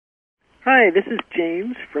Hi, this is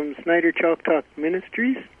James from Snyder Chalk Talk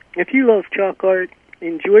Ministries. If you love chalk art,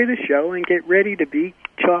 enjoy the show and get ready to be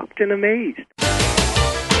chalked and amazed.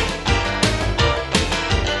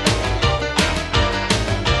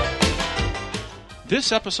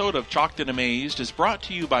 This episode of Chalked and Amazed is brought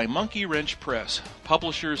to you by Monkey Wrench Press,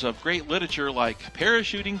 publishers of great literature like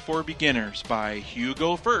Parachuting for Beginners by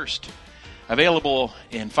Hugo First, available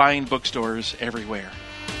in fine bookstores everywhere.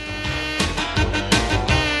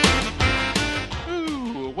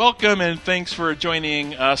 Welcome and thanks for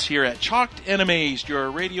joining us here at Chalked and Amazed, your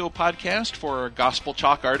radio podcast for gospel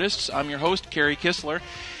chalk artists. I'm your host, Kerry Kistler.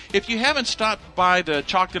 If you haven't stopped by the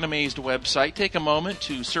Chalked and Amazed website, take a moment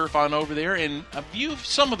to surf on over there and view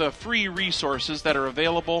some of the free resources that are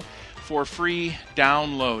available for free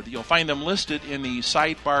download. You'll find them listed in the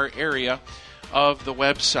sidebar area of the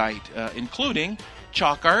website, including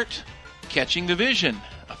Chalk Art, Catching the Vision,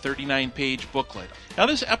 a 39-page booklet. Now,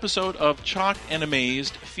 this episode of Chalked and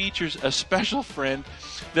Amazed features a special friend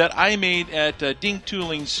that I made at Ding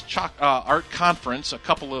Tooling's Chalk Art Conference a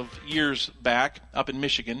couple of years back up in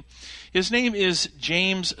Michigan. His name is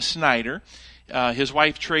James Snyder. His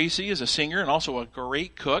wife, Tracy, is a singer and also a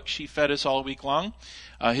great cook. She fed us all week long.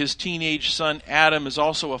 His teenage son, Adam, is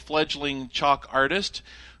also a fledgling chalk artist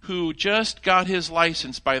who just got his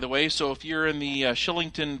license, by the way. So if you're in the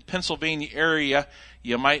Shillington, Pennsylvania area,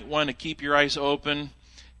 you might want to keep your eyes open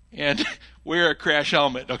and wear a crash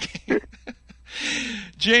helmet, okay?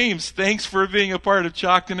 James, thanks for being a part of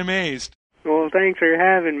Chalked and Amazed. Well, thanks for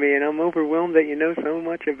having me, and I'm overwhelmed that you know so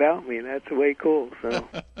much about me. That's way cool. So,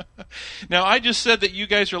 Now, I just said that you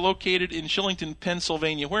guys are located in Shillington,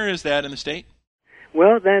 Pennsylvania. Where is that in the state?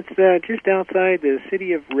 well, that's just outside the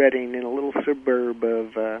city of Reading in a little suburb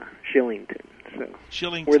of Shillington. So,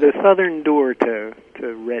 Shillington. we're the southern door to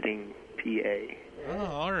Reading, PA. Oh,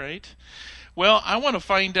 all right. Well, I want to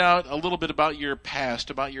find out a little bit about your past,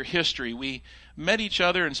 about your history. We met each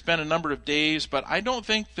other and spent a number of days, but I don't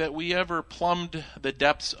think that we ever plumbed the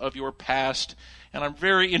depths of your past, and I'm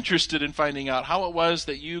very interested in finding out how it was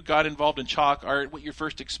that you got involved in chalk art, what your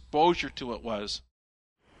first exposure to it was.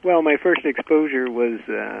 Well, my first exposure was,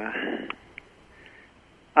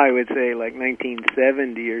 I would say, like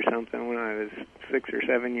 1970 or something. When I was 6 or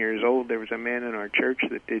 7 years old, there was a man in our church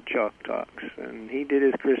that did chalk talks, and he did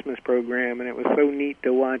his Christmas program, and it was so neat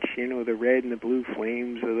to watch, the red and the blue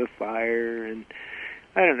flames of the fire, and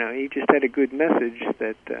I don't know, he just had a good message.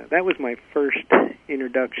 That was my first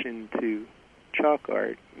introduction to chalk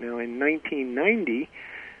art. Now, in 1990,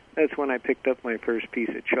 that's when I picked up my first piece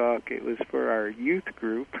of chalk. It was for our youth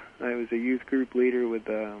group. I was a youth group leader with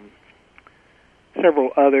several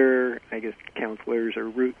other, counselors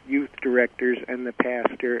or youth directors and the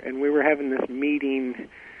pastor, and we were having this meeting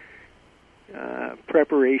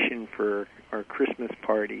preparation for our Christmas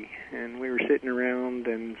party, and we were sitting around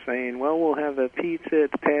and saying, well, we'll have a pizza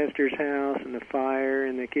at the pastor's house and the fire,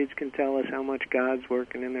 and the kids can tell us how much God's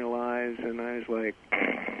working in their lives, and I was like,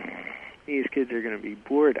 these kids are going to be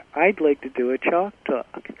bored. I'd like to do a chalk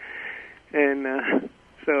talk. And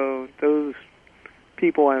so those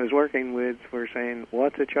people I was working with were saying,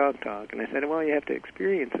 what's a chalk talk? And I said, well, you have to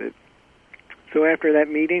experience it. So after that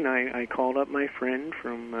meeting, I called up my friend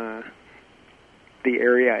from the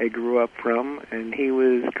area I grew up from, and he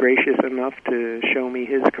was gracious enough to show me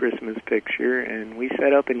his Christmas picture, and we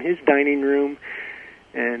set up in his dining room,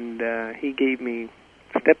 and he gave me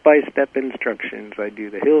step-by-step instructions. I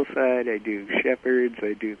do the hillside, I do shepherds,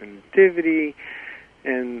 I do the nativity,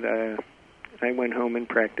 and I went home and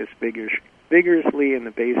practiced vigorously in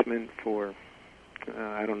the basement for,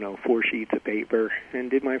 4 sheets of paper,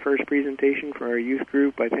 and did my first presentation for our youth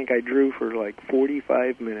group. I think I drew for like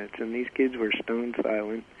 45 minutes, and these kids were stone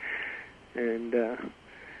silent. And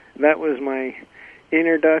that was my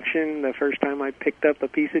introduction, the first time I picked up a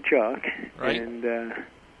piece of chalk. Right. And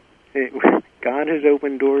God has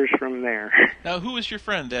opened doors from there. Now, who was your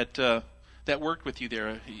friend that worked with you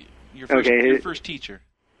there, your first teacher?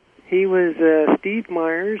 He was Steve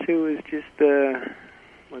Myers, who was just,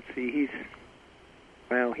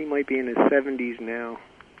 he might be in his 70s now,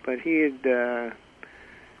 but he had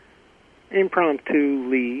impromptu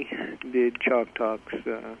did chalk talks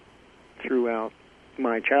throughout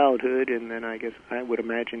my childhood, and then I would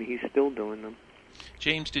imagine he's still doing them.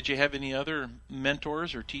 James, did you have any other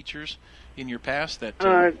mentors or teachers in your past that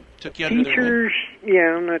took you under their wing?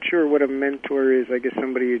 Yeah, I'm not sure what a mentor is. I guess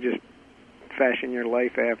somebody you just fashion your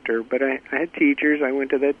life after. But I had teachers. I went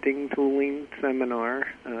to that Ding Tooling seminar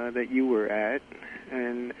that you were at,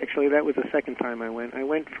 and actually that was the second time I went. I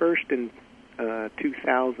went first in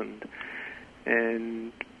 2000,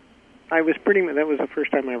 and I was that was the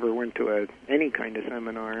first time I ever went to any kind of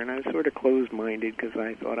seminar, and I was sort of closed-minded because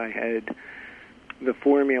I thought I had the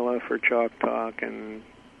formula for Chalk Talk, and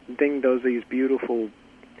Ding does these beautiful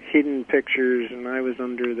hidden pictures, and I was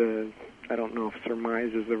under I don't know if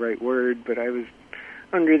surmise is the right word, but I was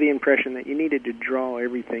under the impression that you needed to draw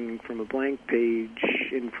everything from a blank page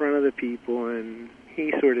in front of the people, and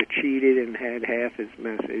he sort of cheated and had half his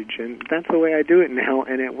message, and that's the way I do it now,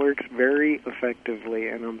 and it works very effectively,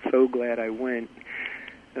 and I'm so glad I went.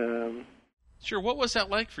 Sure. What was that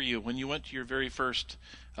like for you when you went to your very first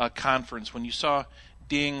conference, when you saw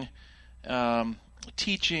Ding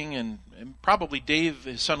teaching, and probably Dave,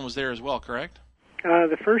 his son, was there as well, correct?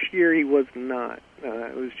 The first year he was not.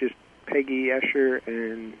 It was just Peggy Escher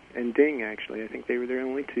and Ding, actually. I think they were the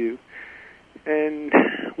only two. And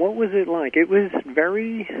what was it like? It was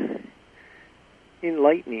very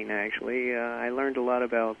enlightening, actually. I learned a lot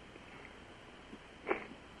about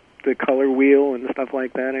the color wheel and stuff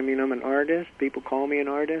like that. I mean, I'm an artist. People call me an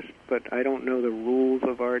artist, but I don't know the rules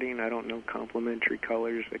of arting. I don't know complementary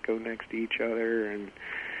colors that go next to each other. And,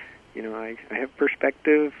 you know, I have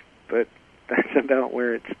perspective, but that's about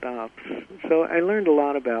where it stops. So I learned a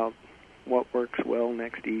lot about what works well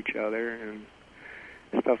next to each other and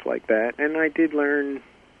stuff like that. And I did learn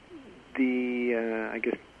I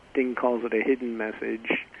guess Ding calls it a hidden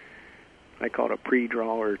message. I call it a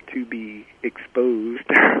pre-draw or to be exposed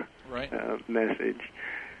right. Message,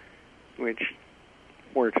 which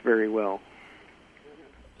works very well.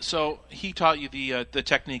 So he taught you the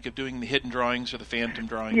technique of doing the hidden drawings or the phantom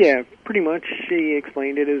drawings? Yeah, pretty much. He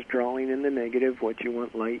explained it as drawing in the negative. What you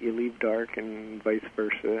want light, you leave dark, and vice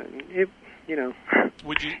versa. If you know,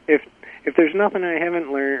 would you? If there's nothing I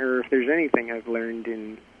haven't learned, or if there's anything I've learned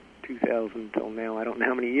in 2000 till now, I don't know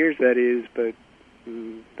how many years that is, but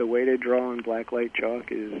the way to draw in blacklight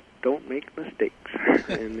chalk is don't make mistakes.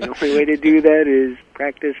 And the only way to do that is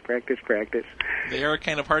practice, practice, practice. They are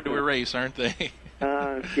kind of hard to erase, aren't they?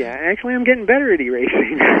 Yeah, actually I'm getting better at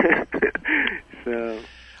erasing. So.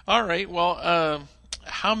 All right, well,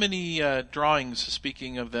 how many drawings,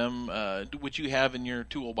 speaking of them, would you have in your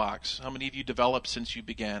toolbox? How many have you developed since you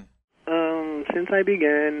began? Since I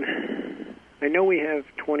began, I know we have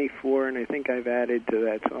 24, and I think I've added to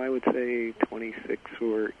that, so I would say 26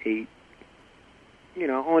 or 8. You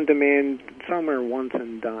know, on demand, some are once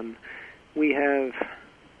and done. We have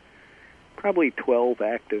probably 12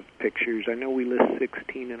 active pictures. I know we list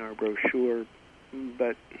 16 in our brochure,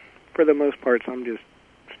 but for the most part, some just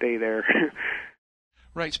stay there.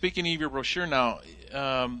 Right. Speaking of your brochure now,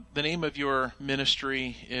 the name of your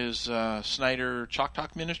ministry is Snyder Chalk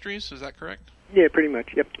Talk Ministries. Is that correct? Yeah, pretty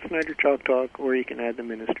much. Yep, Snyder Chalk Talk, or you can add the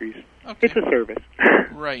ministries. Okay. It's a service.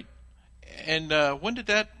 Right. And when did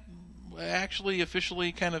that actually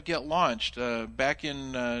officially kind of get launched? Back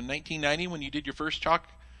in 1990 when you did your first chalk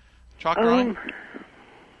drawing?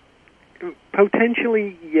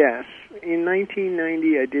 Potentially, yes. In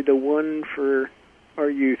 1990, I did the one for our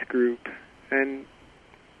youth group, and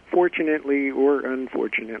fortunately or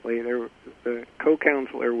unfortunately, the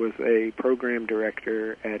co-counselor was a program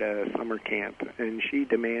director at a summer camp, and she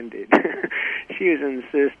demanded, she was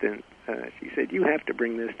insistent. She said, "You have to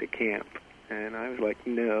bring this to camp." And I was like,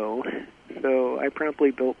 "No." So I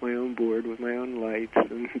promptly built my own board with my own lights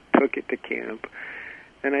and took it to camp.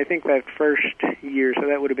 And I think that first year, so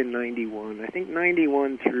that would have been 91. I think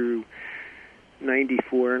 91 through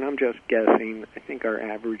 94, and I'm just guessing, I think our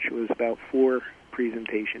average was about 4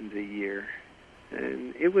 presentations a year.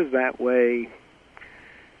 And it was that way,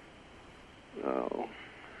 I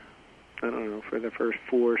don't know, for the first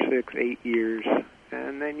 4, 6, 8 years.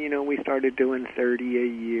 And then, you know, we started doing 30 a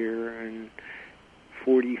year and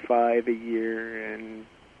 45 a year, and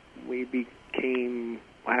we became,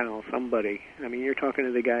 wow, somebody. I mean, you're talking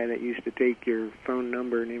to the guy that used to take your phone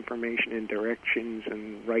number and information and directions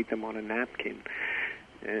and write them on a napkin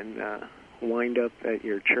and wind up at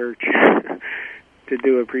your church to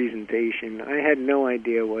do a presentation. I had no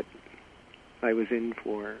idea what I was in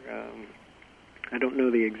for. I don't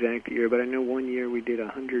know the exact year, but I know one year we did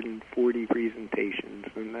 140 presentations,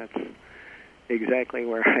 and that's exactly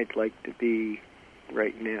where I'd like to be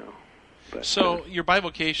right now. But, so you're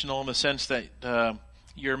bivocational in the sense that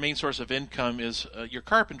your main source of income is your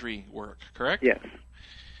carpentry work, correct? Yes.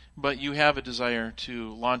 But you have a desire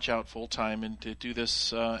to launch out full-time and to do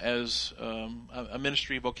this as a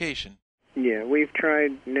ministry vocation. Yeah, we've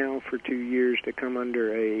tried now for 2 years to come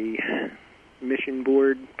under a mission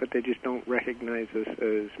board, but they just don't recognize us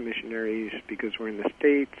as missionaries because we're in the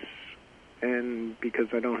States and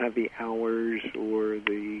because I don't have the hours or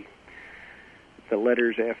the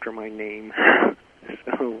letters after my name.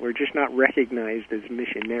 So we're just not recognized as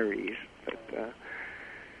missionaries. But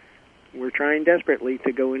we're trying desperately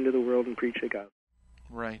to go into the world and preach the gospel.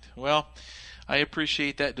 Right. Well, I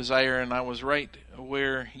appreciate that desire, and I was right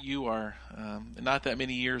where you are not that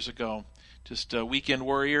many years ago. Just a weekend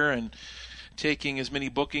warrior and taking as many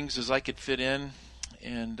bookings as I could fit in,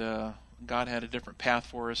 and God had a different path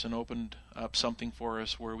for us and opened up something for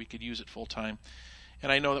us where we could use it full time.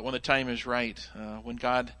 And I know that when the time is right, when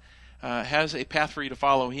God has a path for you to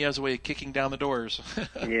follow, He has a way of kicking down the doors.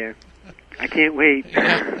 Yeah, I can't wait.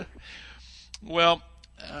 Yeah. Well,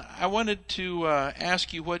 I wanted to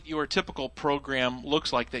ask you what your typical program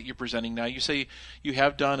looks like that you're presenting now. You say you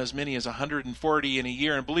have done as many as 140 in a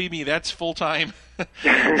year, and believe me, that's full time.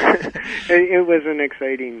 It was an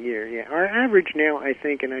exciting year. Yeah, our average now, I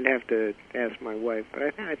think, and I'd have to ask my wife,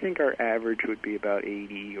 but I think our average would be about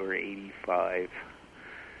 80 or 85.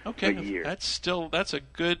 Okay, a year. That's a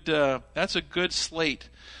good slate,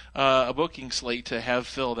 a booking slate to have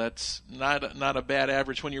filled. That's not a bad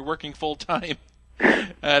average when you're working full time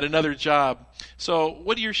at another job. So,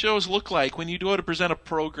 what do your shows look like when you go to present a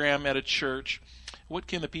program at a church? What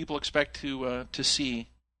can the people expect to see?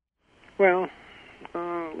 Well,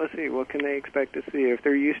 let's see. What can they expect to see? If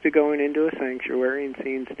they're used to going into a sanctuary and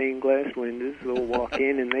seeing stained glass windows, they'll walk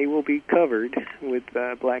in and they will be covered with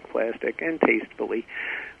black plastic, and tastefully.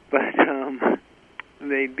 But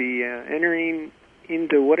they'd be entering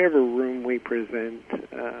into whatever room we present.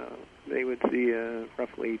 They would see a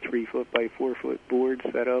roughly 3-foot by 4-foot board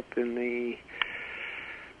set up in the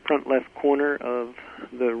front left corner of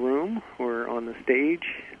the room or on the stage.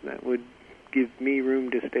 That would give me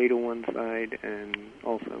room to stay to one side, and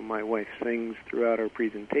also my wife sings throughout our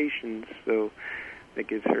presentations, so that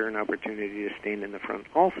gives her an opportunity to stand in the front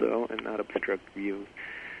also and not obstruct view.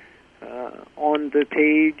 On the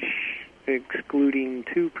page, excluding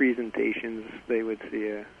 2 presentations, they would see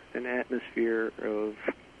an atmosphere of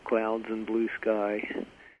clouds and blue sky.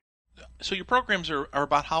 So your programs are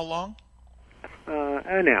about how long?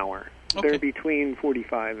 An hour. Okay. They're between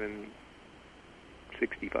 45 and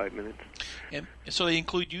 65 minutes. And so they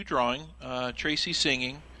include you drawing, Tracy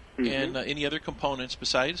singing, and any other components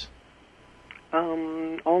besides?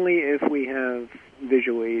 Only if we have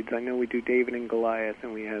visual aids. I know we do David and Goliath,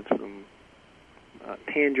 and we have some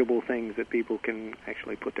tangible things that people can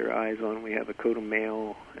actually put their eyes on. We have a coat of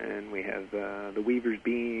mail, and we have the Weaver's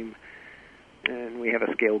Beam, and we have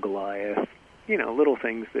a scale Goliath. You know, little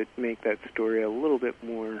things that make that story a little bit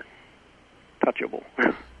more touchable.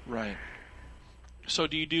 Right. So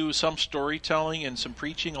do you do some storytelling and some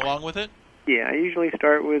preaching along with it? Yeah, I usually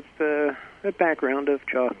start with a background of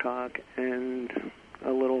Chalk Talk and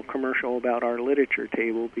a little commercial about our literature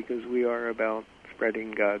table, because we are about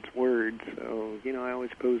spreading God's Word. So, you know, I always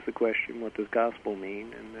pose the question, what does gospel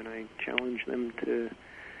mean? And then I challenge them to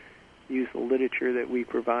use the literature that we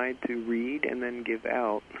provide to read and then give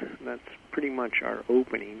out. That's pretty much our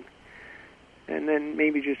opening. And then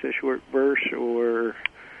maybe just a short verse or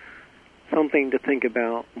something to think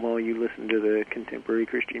about while you listen to the contemporary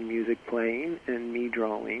Christian music playing and me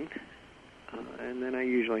drawing. And then I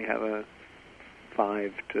usually have a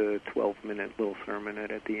 5 to 12-minute little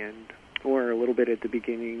sermonette at the end, or a little bit at the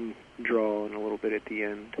beginning, draw, and a little bit at the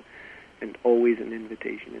end, and always an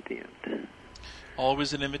invitation at the end.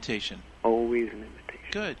 Always an invitation. Always an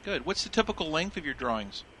invitation. Good, good. What's the typical length of your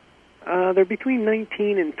drawings? They're between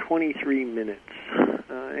 19 and 23 minutes.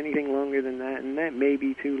 Anything longer than that, and that may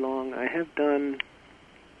be too long. I have done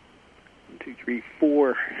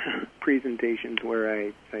 4 presentations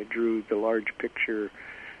where I drew the large picture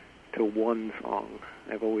to one song.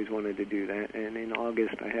 I've always wanted to do that, and in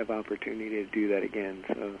August I have opportunity to do that again,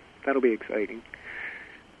 so that'll be exciting.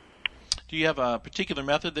 Do you have a particular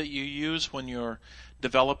method that you use when you're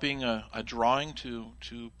developing a drawing to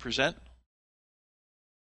present?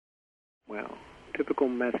 Well, typical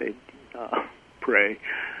method, pray.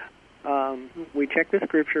 We check the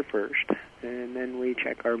scripture first, and then we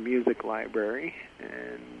check our music library,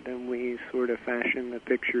 and then we sort of fashion the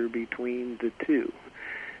picture between the two.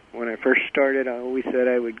 When I first started, I always said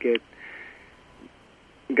I would get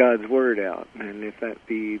God's Word out, and if that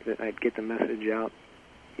be that I'd get the message out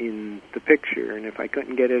in the picture, and if I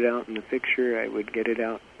couldn't get it out in the picture, I would get it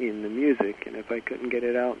out in the music, and if I couldn't get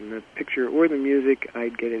it out in the picture or the music,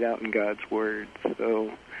 I'd get it out in God's Word.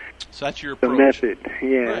 So that's your approach. The method,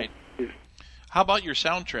 yeah. Right. How about your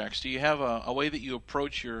soundtracks? Do you have a way that you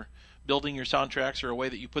approach your building your soundtracks, or a way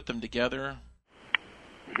that you put them together?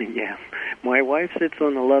 Yeah. My wife sits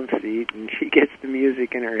on the love seat, and she gets the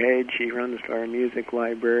music in her head. She runs to our music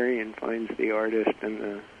library and finds the artist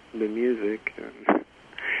and the music. And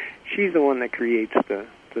she's the one that creates the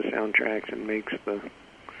the soundtracks and makes the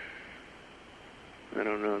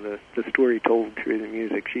story told through the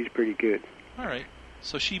music. She's pretty good. All right.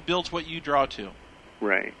 So she builds what you draw to.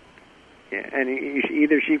 Right. Yeah, and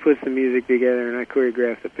either she puts the music together and I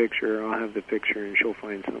choreograph the picture, or I'll have the picture and she'll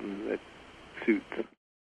find something that suits.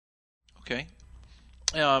 Okay.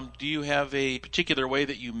 Do you have a particular way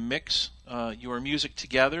that you mix your music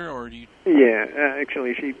together, or do you? Yeah,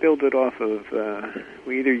 actually, she builds it off of.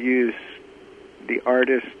 We either use the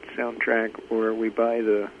artist soundtrack, or we buy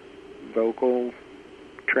the vocal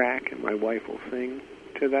track, and my wife will sing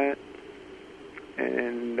to that,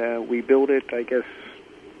 and we build it. I guess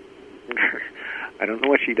I don't know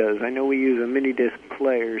what she does. I know we use a mini disc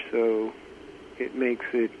player, so it makes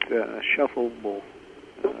it shuffleable.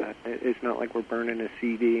 It's not like we're burning a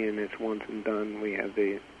CD and it's once and done.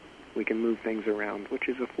 We can move things around, which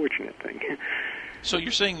is a fortunate thing. So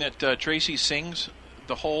you're saying that Tracy sings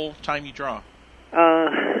the whole time you draw?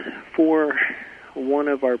 For one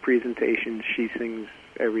of our presentations, she sings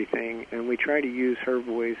everything, and we try to use her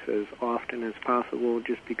voice as often as possible,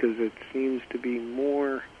 just because it seems to be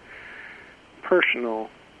more personal.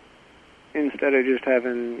 Instead of just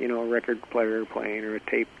having, a record player playing or a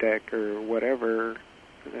tape deck or whatever,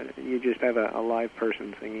 you just have a live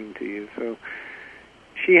person singing to you. So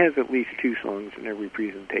she has at least 2 songs in every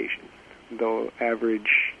presentation, though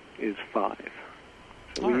average is 5.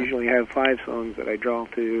 So we usually have 5 songs that I draw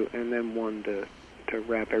to, and then 1 to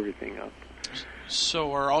wrap everything up.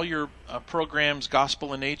 So are all your programs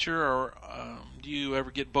gospel in nature, or do you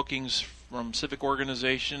ever get bookings from civic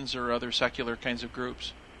organizations or other secular kinds of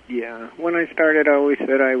groups? Yeah. When I started, I always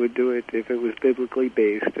said I would do it if it was biblically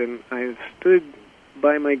based, and I've stood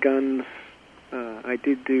by my guns. I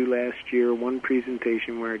did do last year one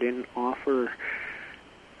presentation where I didn't offer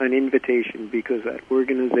an invitation because that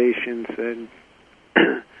organization said,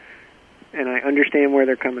 and I understand where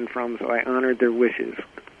they're coming from, so I honored their wishes.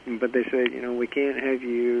 But they said, we can't have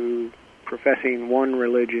you professing one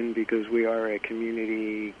religion because we are a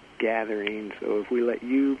community gathering. So if we let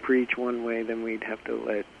you preach one way, then we'd have to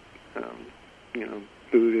let,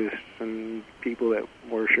 Buddhists and people that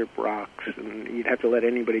worship rocks, and you'd have to let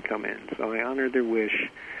anybody come in. So I honored their wish.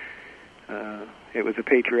 It was a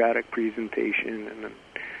patriotic presentation, and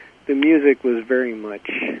the music was very much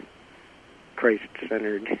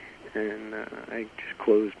Christ-centered. And I just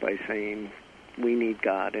closed by saying, we need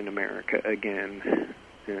God in America again,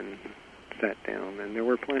 and sat down. And there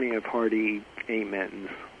were plenty of hearty amens.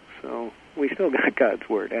 So we still got God's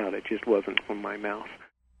word out. It just wasn't from my mouth.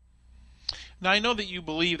 Now, I know that you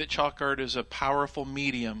believe that chalk art is a powerful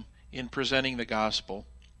medium in presenting the gospel.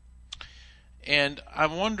 And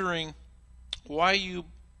I'm wondering why you...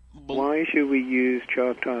 Why should we use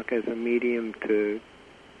Chalk Talk as a medium to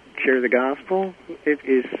share the gospel? It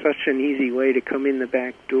is such an easy way to come in the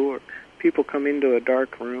back door. People come into a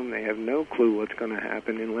dark room, they have no clue what's going to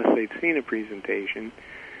happen unless they've seen a presentation,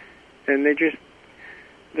 and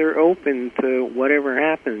they're open to whatever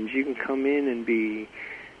happens. You can come in and be,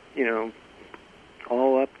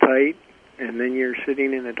 all uptight, and then you're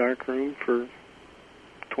sitting in a dark room for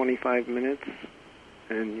 25 minutes,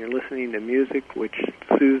 and you're listening to music which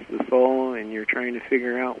soothes the soul, and you're trying to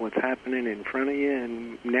figure out what's happening in front of you,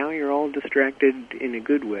 and now you're all distracted in a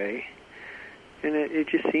good way. And it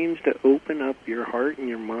just seems to open up your heart and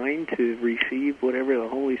your mind to receive whatever the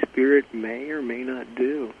Holy Spirit may or may not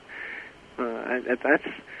do. That's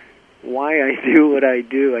why I do what I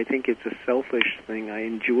do. I think it's a selfish thing. I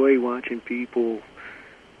enjoy watching people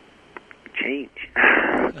change.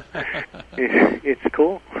 It's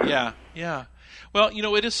cool. Yeah. Well,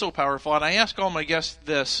 it is so powerful, and I ask all my guests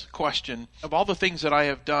this question. Of all the things that I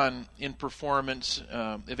have done in performance,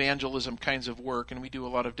 evangelism kinds of work, and we do a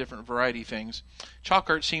lot of different variety things, chalk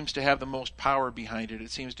art seems to have the most power behind it.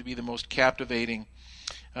 It seems to be the most captivating.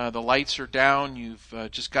 The lights are down. You've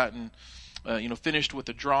just gotten, finished with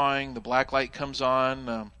the drawing. The black light comes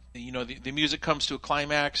on. The music comes to a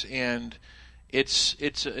climax, and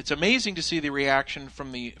it's amazing to see the reaction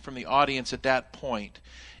from the audience at that point.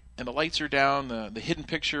 And the lights are down, the hidden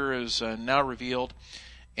picture is now revealed,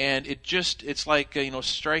 and it's like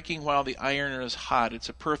striking while the iron is hot. It's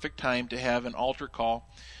a perfect time to have an altar call.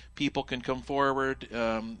 People can come forward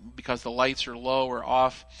because the lights are low or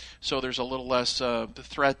off, so there's a little less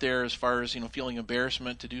threat there as far as feeling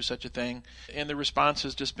embarrassment to do such a thing. And the response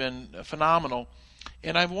has just been phenomenal.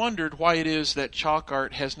 And I've wondered why it is that chalk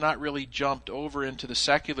art has not really jumped over into the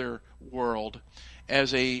secular world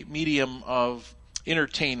as a medium of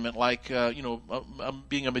entertainment, like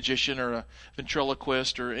being a magician or a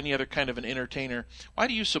ventriloquist or any other kind of an entertainer. Why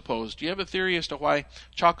do you suppose? Do you have a theory as to why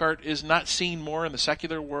chalk art is not seen more in the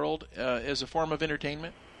secular world as a form of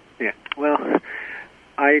entertainment? Yeah, well,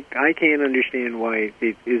 I can't understand why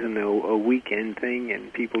it isn't a weekend thing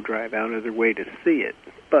and people drive out of their way to see it.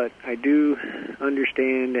 But I do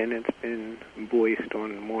understand, and it's been voiced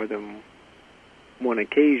on more than one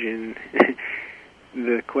occasion,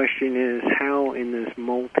 the question is, how in this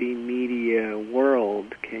multimedia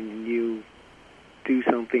world can you do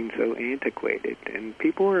something so antiquated? And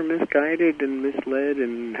people are misguided and misled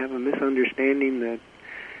and have a misunderstanding that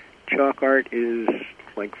chalk art is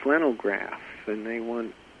like flannel graph, and they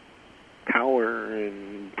want power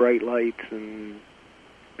and bright lights and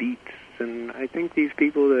beats. And I think these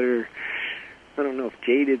people that are, I don't know if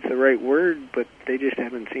jaded's the right word, but they just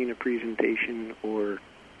haven't seen a presentation, or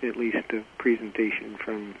at least a presentation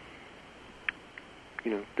from,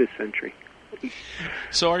 this century.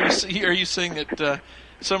 So are you saying that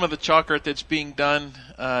some of the chalk art that's being done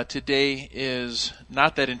today is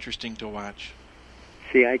not that interesting to watch?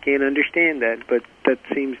 See, I can't understand that, but that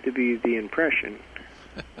seems to be the impression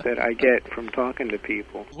that I get from talking to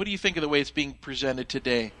people. What do you think of the way it's being presented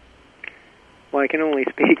today? Well, I can only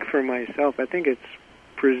speak for myself. I think it's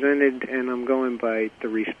presented, and I'm going by the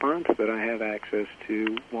response that I have access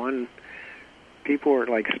to. One, people are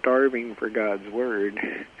like starving for God's Word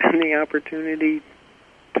and the opportunity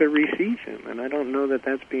to receive Him. And I don't know that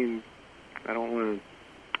that's being, I don't want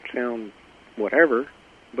to sound whatever,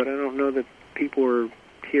 but I don't know that people are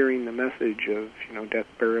hearing the message of, death,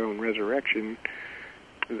 burial, and resurrection,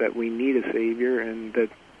 that we need a Savior, and that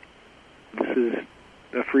this is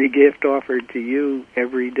a free gift offered to you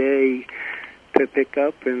every day to pick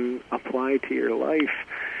up and apply to your life.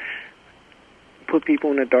 Put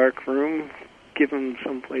people in a dark room, give them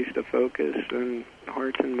some place to focus, and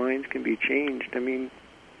hearts and minds can be changed. I mean,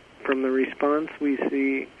 from the response we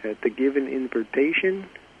see at the given invitation,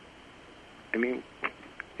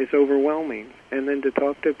 it's overwhelming. And then to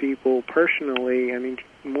talk to people personally,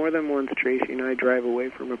 more than once Tracy and I drive away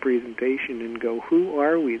from a presentation and go, who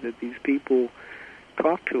are we that these people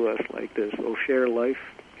talk to us like this? They'll share life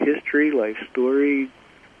history, life story,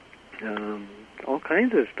 all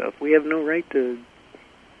kinds of stuff we have no right to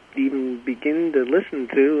even begin to listen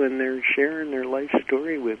to, and they're sharing their life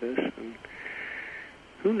story with us. And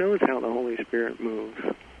who knows how the Holy Spirit moves?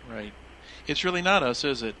 Right. It's really not us,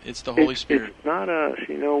 is it? It's the Holy Spirit. It's not us.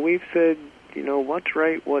 We've said, what's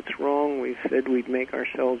right, what's wrong. We've said we'd make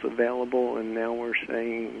ourselves available, and now we're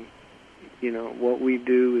saying, what we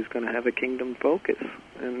do is going to have a kingdom focus.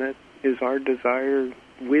 And that is our desire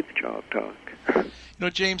with Chalk Talk.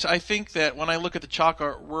 James, I think that when I look at the chalk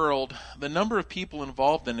art world, the number of people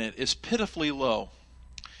involved in it is pitifully low.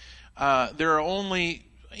 There are only,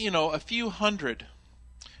 a few hundred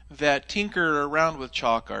that tinker around with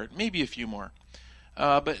chalk art, maybe a few more.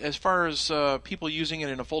 But as far as people using it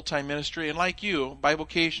in a full-time ministry, and like you,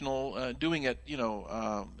 bivocational, doing it,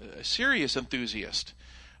 a serious enthusiast,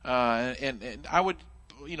 and I would,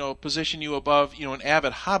 position you above, an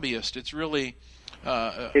avid hobbyist. It's really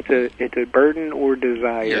it's a burden or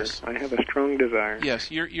desire. Yes. I have a strong desire.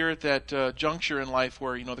 Yes, you're at that juncture in life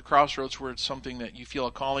where the crossroads, where it's something that you feel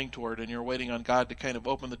a calling toward, and you're waiting on God to kind of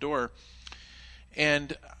open the door.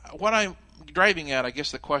 And what I'm driving at, I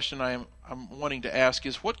guess the question I'm wanting to ask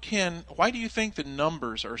is, why do you think the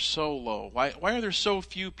numbers are so low? Why are there so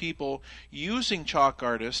few people using chalk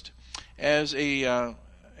artist as an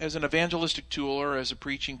evangelistic tool, or as a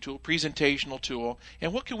preaching tool, presentational tool?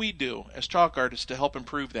 And what can we do as chalk artists to help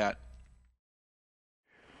improve that?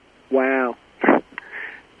 Wow.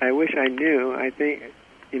 I wish I knew. I think,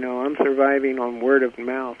 I'm surviving on word of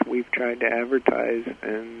mouth. We've tried to advertise,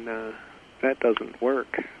 and that doesn't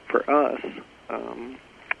work for us.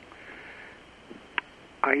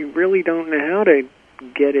 I really don't know how to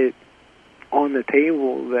get it on the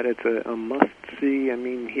table that it's a must-see.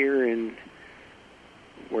 Here in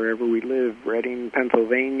wherever we live, Reading,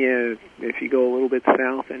 Pennsylvania, if you go a little bit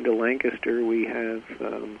south into Lancaster, we have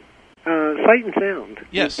Sight and Sound.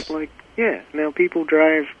 Yes. It's now people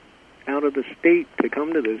drive out of the state to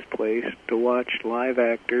come to this place to watch live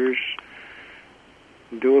actors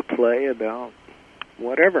do a play about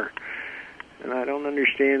whatever. And I don't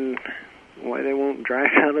understand why they won't drive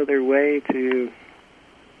out of their way to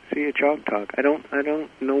see a Chalk Talk. I don't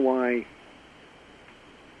know why.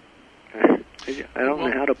 I don't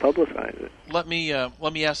know how to publicize it. Let me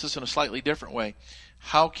ask this in a slightly different way.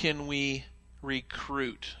 How can we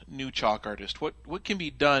recruit new chalk artists? What can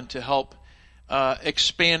be done to help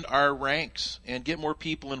expand our ranks and get more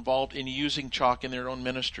people involved in using chalk in their own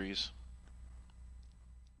ministries?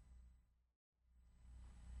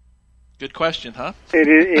 Good question, huh? It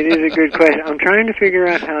is a good question. I'm trying to figure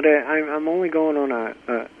out how to. I'm only going on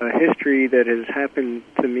a history that has happened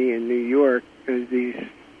to me in New York. These,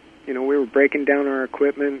 we were breaking down our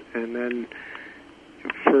equipment, and then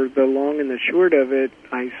for the long and the short of it,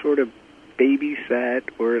 I sort of babysat,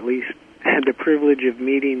 or at least had the privilege of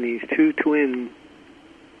meeting these two twin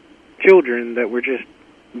children that were just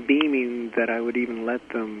beaming that I would even let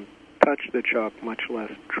them touch the chalk, much less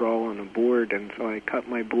draw on a board. And so I cut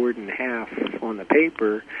my board in half on the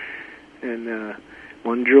paper, and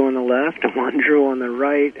one drew on the left and one drew on the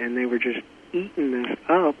right, and they were just eating this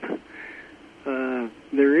up.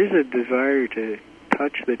 There is a desire to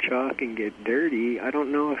touch the chalk and get dirty. I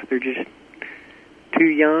don't know if they're just too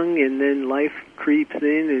young, and then life creeps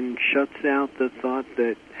in and shuts out the thought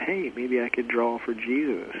that, hey, maybe I could draw for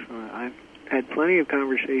Jesus. I've had plenty of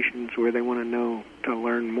conversations where they want to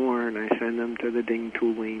learn more, and I send them to the Ding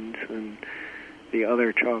Toolings and the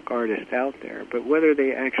other chalk artists out there. But whether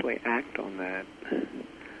they actually act on that,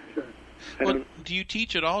 sure. Well, do you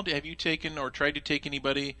teach at all? Have you taken or tried to take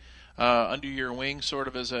anybody under your wing, sort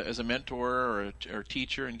of as a mentor or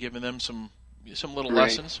teacher, and given them some little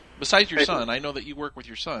lessons? Besides your son, I know that you work with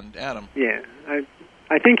your son, Adam. Yeah,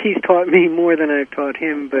 I think he's taught me more than I've taught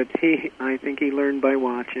him, but I think he learned by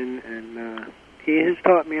watching, and he has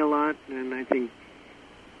taught me a lot, and I think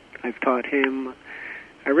I've taught him.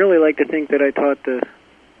 I really like to think that I taught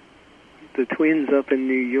the twins up in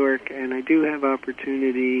New York, and I do have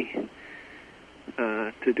opportunity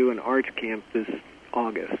to do an arts camp this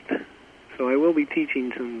August. So I will be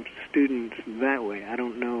teaching some students that way. I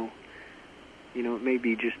don't know, it may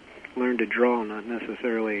be just learn to draw, not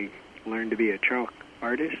necessarily learn to be a chalk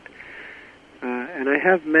artist. And I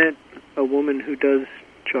have met a woman who does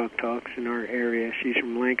chalk talks in our area. She's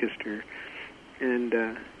from Lancaster, and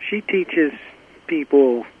she teaches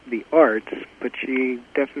people the arts, but she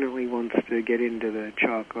definitely wants to get into the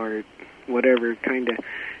chalk art, whatever kind of.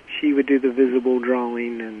 She would do the visible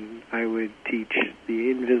drawing, and I would teach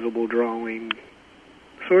the invisible drawing,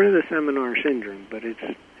 sort of the seminar syndrome, but it's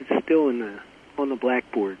still on the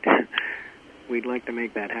blackboard. We'd like to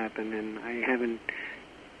make that happen, and I haven't.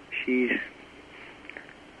 She's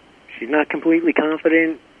not completely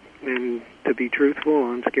confident, and to be truthful,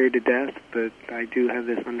 I'm scared to death, but I do have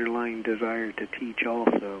this underlying desire to teach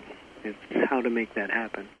also. It's how to make that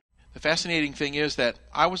happen. The fascinating thing is that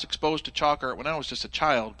I was exposed to chalk art when I was just a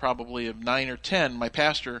child, probably of 9 or 10. My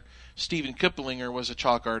pastor, Stephen Kiplinger, was a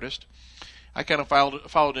chalk artist. I kind of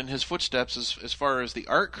followed in his footsteps as far as the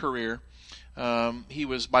art career. He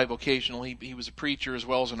was bivocational. He was a preacher as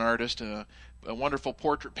well as an artist, a wonderful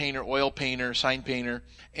portrait painter, oil painter, sign painter.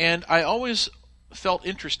 And I always felt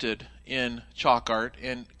interested in chalk art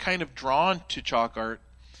and kind of drawn to chalk art.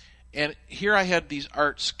 And here I had these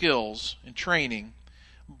art skills and training,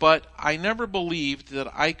 but I never believed that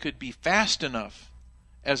I could be fast enough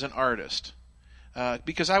as an artist.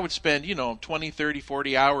 Because I would spend, 20, 30,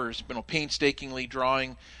 40 hours, painstakingly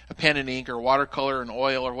drawing a pen and ink or watercolor and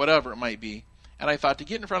oil or whatever it might be. And I thought to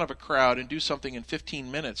get in front of a crowd and do something in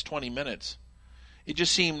 15 minutes, 20 minutes, it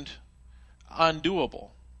just seemed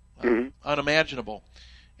undoable, unimaginable.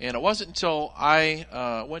 And it wasn't until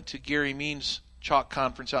I went to Gary Means' chalk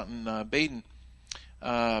conference out in Baden,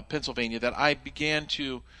 Pennsylvania, that I began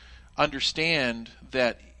to understand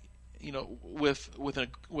that, with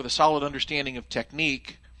a solid understanding of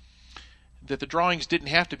technique, that the drawings didn't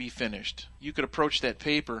have to be finished. You could approach that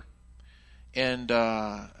paper, and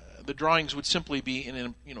the drawings would simply be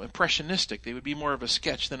impressionistic. They would be more of a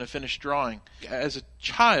sketch than a finished drawing. As a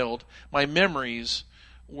child, my memories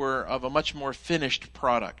were of a much more finished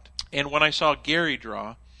product. And when I saw Gary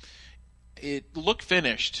draw, it looked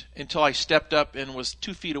finished until I stepped up and was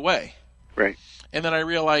 2 feet away. Right. And then I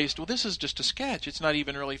realized, well, this is just a sketch. It's not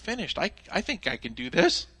even really finished. I think I can do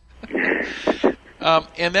this.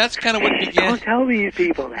 And that's kind of what began. Don't tell these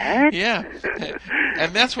people that. Yeah.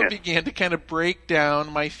 And that's what began to kind of break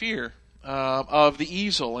down my fear of the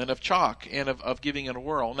easel and of chalk and of giving it a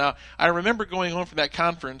whirl. Now, I remember going home from that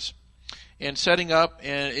conference and setting up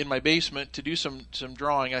in my basement to do some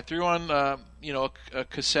drawing. I threw on a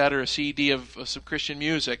cassette or a CD of some Christian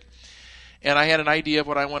music, and I had an idea of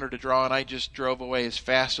what I wanted to draw, and I just drove away as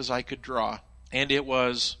fast as I could draw. And it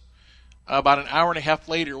was about an hour and a half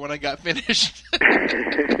later when I got finished.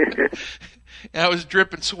 And I was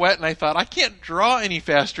dripping sweat, and I thought, I can't draw any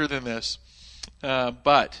faster than this.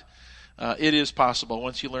 But it is possible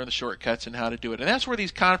once you learn the shortcuts and how to do it. And that's where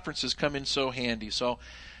these conferences come in so handy. So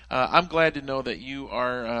I'm glad to know that you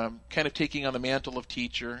are kind of taking on the mantle of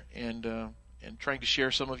teacher and trying to share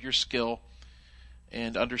some of your skill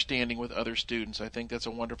and understanding with other students. I think that's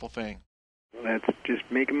a wonderful thing. That's just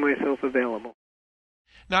making myself available.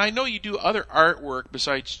 Now, I know you do other artwork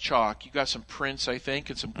besides chalk. You got some prints, I think,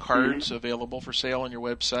 and some cards available for sale on your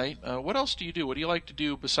website. What else do you do? What do you like to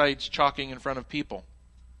do besides chalking in front of people,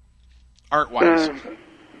 art-wise?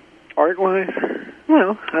 Art-wise?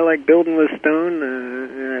 Well, I like building with stone,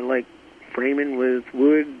 and I like framing with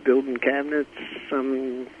wood, building cabinets.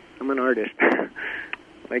 I'm an artist. I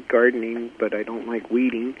like gardening, but I don't like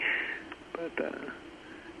weeding. But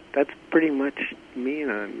that's pretty much me in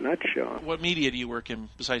a nutshell. What media do you work in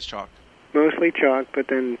besides chalk? Mostly chalk, but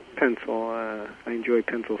then pencil. I enjoy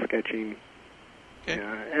pencil sketching. Okay.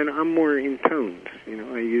 And I'm more in tones.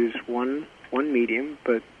 I use one medium,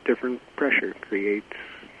 but different pressure creates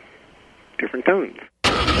different tones.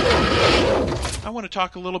 I want to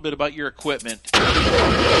talk a little bit about your equipment.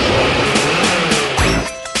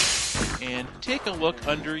 And take a look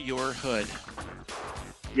under your hood.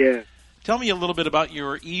 Yeah. Tell me a little bit about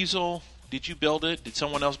your easel. Did you build it? Did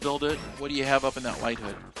someone else build it? What do you have up in that light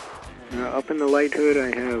hood? Up in the light hood,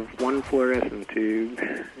 I have one fluorescent tube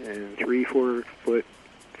and 3 4-foot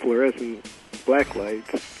fluorescent black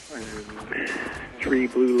lights, and 3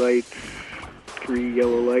 blue lights, 3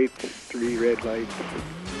 yellow lights, 3 red lights,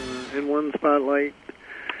 and 1 spotlight.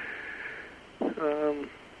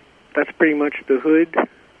 That's pretty much the hood,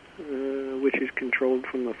 which is controlled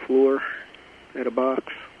from the floor at a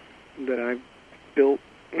box that I've built.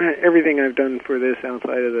 Everything I've done for this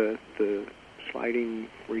outside of the sliding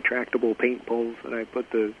retractable paint bowls that I put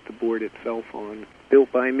the board itself on, built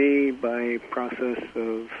by me by process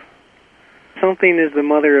of something is the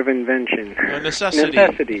mother of invention. Necessity.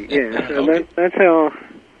 Necessity, yeah. So Okay. that's how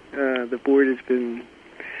the board has been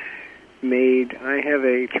made. I have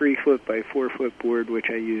a 3-foot by 4-foot board, which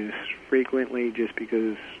I use frequently just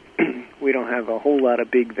because we don't have a whole lot of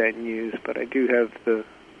big venues, but I do have the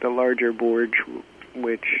larger board,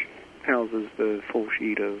 which houses the full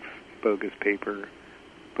sheet of bogus paper.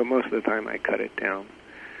 But most of the time I cut it down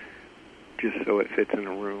just so it fits in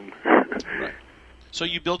a room. Right. So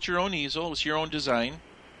you built your own easel. It was your own design.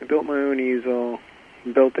 I built my own easel,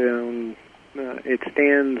 built it on... it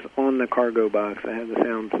stands on the cargo box. I have the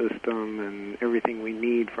sound system and everything we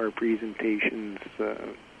need for our presentations,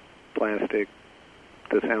 plastic,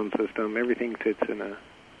 the sound system. Everything fits in a,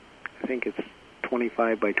 I think it's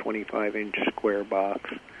 25 by 25 inch square box.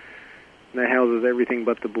 And that houses everything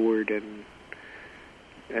but the board and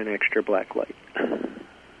an extra black light.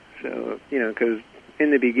 So, because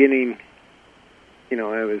in the beginning,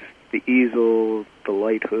 I was the easel, the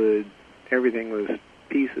light hood, everything was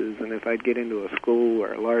pieces, and if I'd get into a school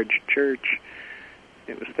or a large church,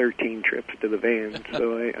 it was 13 trips to the van.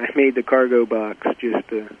 So I made the cargo box just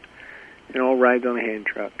to, it all rides on a hand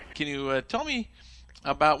truck. Can you tell me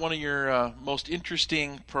about one of your most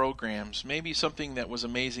interesting programs? Maybe something that was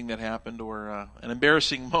amazing that happened, or an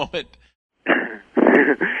embarrassing moment.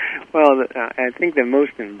 Well, I think the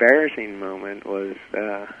most embarrassing moment was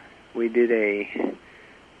we did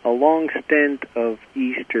a long stint of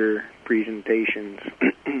Easter presentations.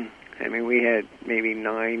 I mean, we had maybe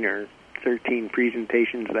 9 or 13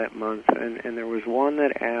 presentations that month, and there was one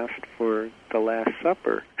that asked for the Last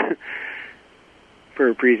Supper for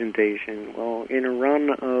a presentation. Well, in a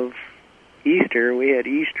run of Easter, we had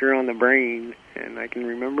Easter on the brain, and I can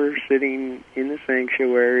remember sitting in the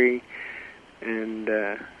sanctuary and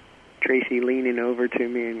Tracy leaning over to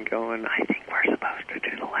me and going, "I think we're supposed to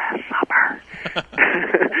do the Last Supper."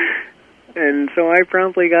 And so I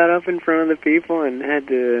promptly got up in front of the people and had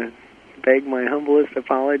to beg my humblest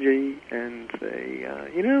apology and say,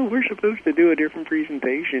 we're supposed to do a different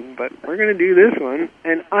presentation, but we're going to do this one.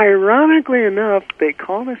 And ironically enough, they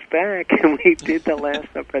called us back and we did the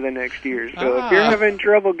Last Supper the next year. So if you're having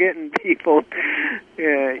trouble getting people,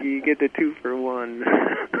 you get the 2 for 1.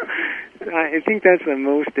 I think that's the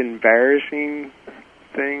most embarrassing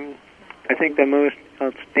thing. I think the most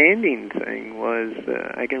outstanding thing was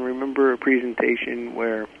I can remember a presentation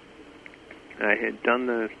where I had done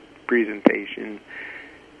the presentation,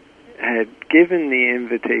 had given the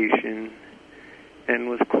invitation, and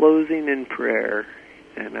was closing in prayer.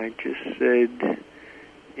 And I just said,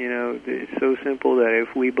 it's so simple that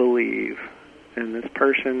if we believe, and this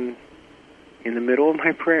person in the middle of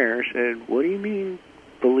my prayer said, "What do you mean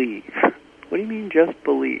believe? What do you mean just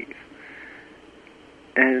believe?"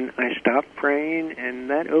 And I stopped praying, and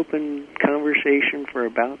that opened conversation for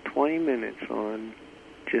about 20 minutes on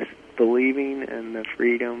just believing and the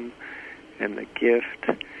freedom and the gift.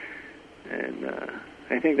 And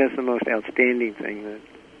I think that's the most outstanding thing that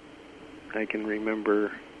I can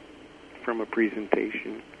remember from a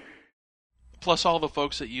presentation. Plus all the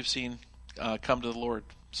folks that you've seen come to the Lord,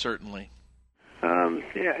 certainly.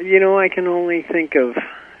 Yeah, you know, I can only think of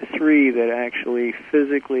 3 that actually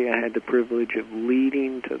physically I had the privilege of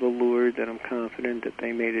leading to the Lord, that I'm confident that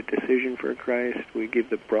they made a decision for Christ. We give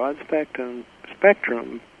the broad spectrum,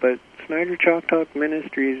 but Snyder Chalk Talk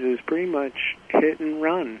Ministries is pretty much hit and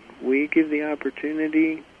run. We give the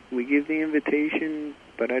opportunity, we give the invitation,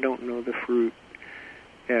 but I don't know the fruit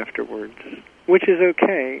afterwards, which is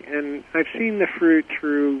okay. And I've seen the fruit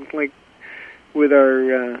through, like, with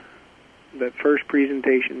our that first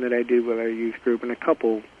presentation that I did with our youth group, and a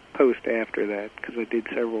couple posts after that, because I did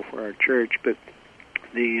several for our church. But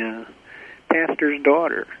the pastor's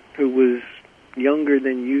daughter, who was younger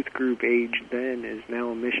than youth group age then, is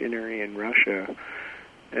now a missionary in Russia,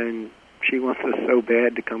 and she wants us so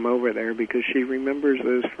bad to come over there because she remembers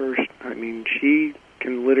those first. I mean, she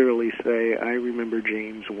can literally say, "I remember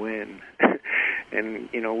James when," and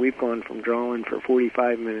you know, we've gone from drawing for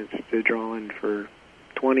 45 minutes to drawing for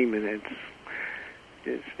 20 minutes.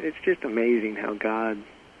 It's just amazing how God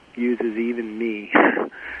uses even me.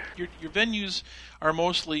 Your venues are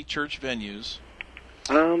mostly church venues.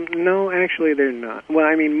 No, actually they're not. Well,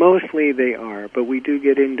 I mean, mostly they are, but we do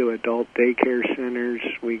get into adult daycare centers.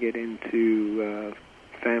 We get into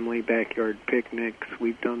family backyard picnics.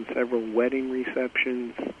 We've done several wedding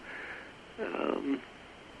receptions.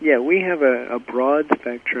 Yeah, we have a broad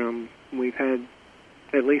spectrum. We've had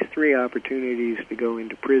at least 3 opportunities to go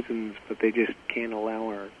into prisons, but they just can't allow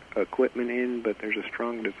our equipment in, but there's a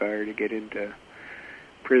strong desire to get into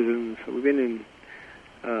prisons. So we've been in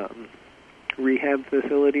rehab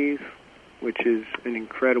facilities, which is an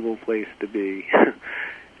incredible place to be.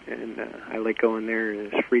 And I like going there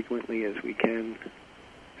as frequently as we can.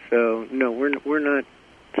 So, no, we're not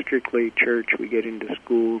strictly church. We get into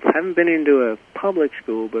schools. Haven't been into a public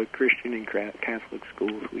school, but Christian and Catholic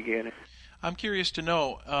schools we get in. I'm curious to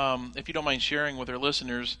know, if you don't mind sharing with our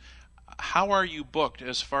listeners, how are you booked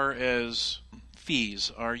as far as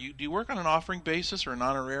fees? Do you work on an offering basis or an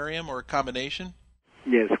honorarium or a combination?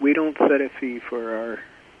 Yes, we don't set a fee for our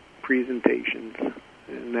presentations,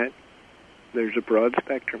 and that there's a broad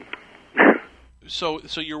spectrum. So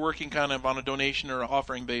you're working kind of on a donation or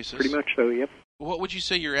offering basis? Pretty much so, yep. What would you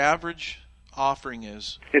say your average offering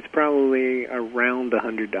is? It's probably around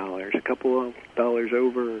 $100. A couple of dollars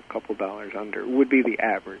over, a couple dollars under would be the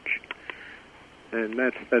average. And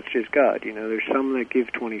that's just God. You know, there's some that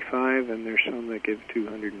give 25, and there's some that give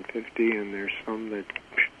 250, and there's some that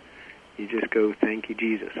you just go, thank you,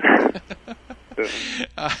 Jesus. So.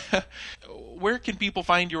 Where can people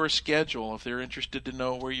find your schedule if they're interested to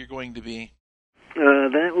know where you're going to be?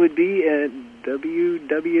 That would be at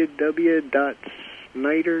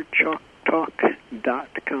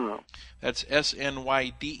www.snyderchalktalk.com. That's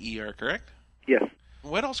SNYDER, correct? Yes.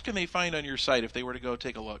 What else can they find on your site if they were to go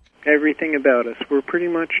take a look? Everything about us. We're pretty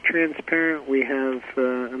much transparent. We have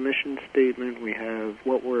a mission statement. We have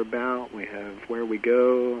what we're about. We have where we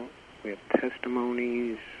go. We have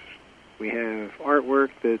testimonies. We have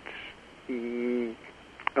artwork that's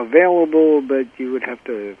available, but you would have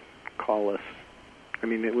to call us. I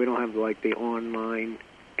mean, we don't have like the online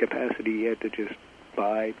capacity yet to just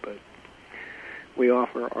buy, but we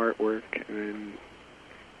offer artwork, and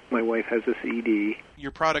my wife has a CD. Your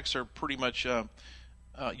products are pretty much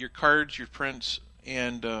your cards, your prints,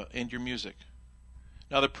 and your music.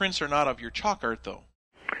 Now, the prints are not of your chalk art, though.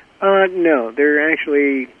 No, they're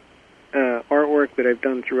actually artwork that I've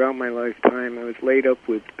done throughout my lifetime. I was laid up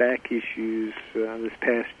with back issues this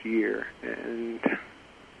past year, and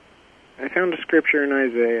I found a scripture in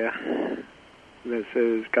Isaiah that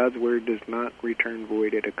says, God's word does not return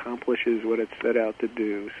void. It accomplishes what it's set out to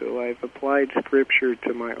do. So I've applied scripture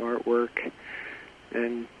to my artwork,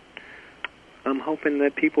 and I'm hoping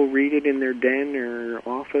that people read it in their den or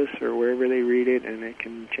office or wherever they read it, and it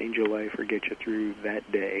can change your life or get you through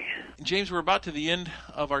that day. James, we're about to the end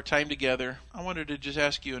of our time together. I wanted to just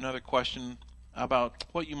ask you another question about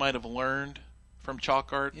what you might have learned from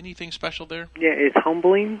chalk art. Anything special there? Yeah, it's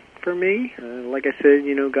humbling for me. Like I said,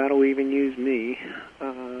 you know, God will even use me.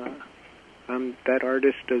 I'm that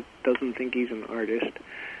artist that doesn't think he's an artist.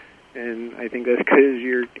 And I think that's because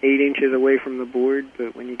you're 8 inches away from the board,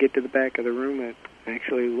 but when you get to the back of the room, it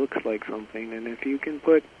actually looks like something. And if you can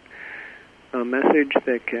put a message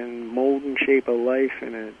that can mold and shape a life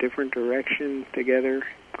in a different direction together,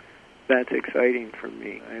 that's exciting for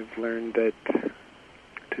me. I've learned that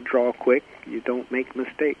to draw quick, you don't make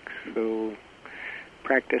mistakes. So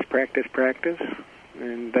practice, practice, practice.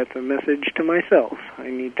 And that's a message to myself. I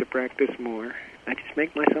need to practice more. I just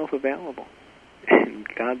make myself available. And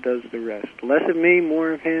God does the rest. Less of me,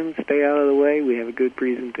 more of him. Stay out of the way. We have a good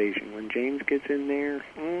presentation. When James gets in there,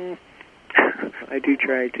 I do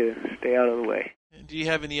try to stay out of the way. Do you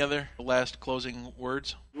have any other last closing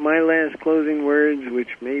words? My last closing words, which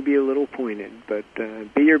may be a little pointed, but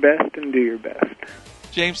be your best and do your best.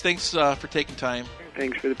 James, thanks for taking time.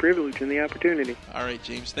 Thanks for the privilege and the opportunity. All right,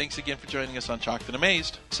 James, thanks again for joining us on Chalked and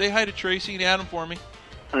Amazed. Say hi to Tracy and Adam for me.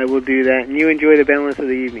 I will do that, and you enjoy the balance of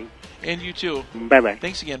the evening. And you too. Bye-bye.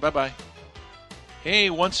 Thanks again. Bye-bye. Hey,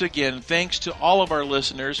 once again, thanks to all of our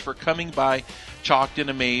listeners for coming by Chalked and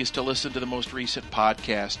Amazed to listen to the most recent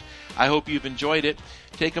podcast. I hope you've enjoyed it.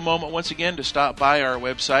 Take a moment once again to stop by our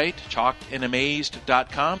website,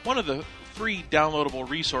 chalkedandamazed.com. One of the free downloadable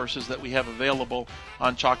resources that we have available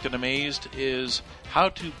on Chalked and Amazed is How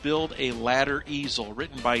to Build a Ladder Easel,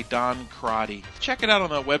 written by Don Crotty. Check it out on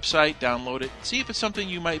the website, download it, see if it's something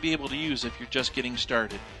you might be able to use if you're just getting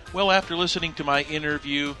started. Well, after listening to my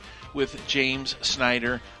interview with James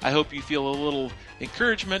Snyder, I hope you feel a little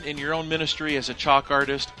encouragement in your own ministry as a chalk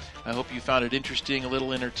artist. I hope you found it interesting, a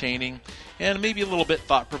little entertaining, and maybe a little bit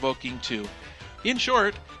thought-provoking too. In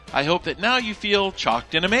short, I hope that now you feel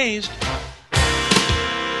chalked and amazed.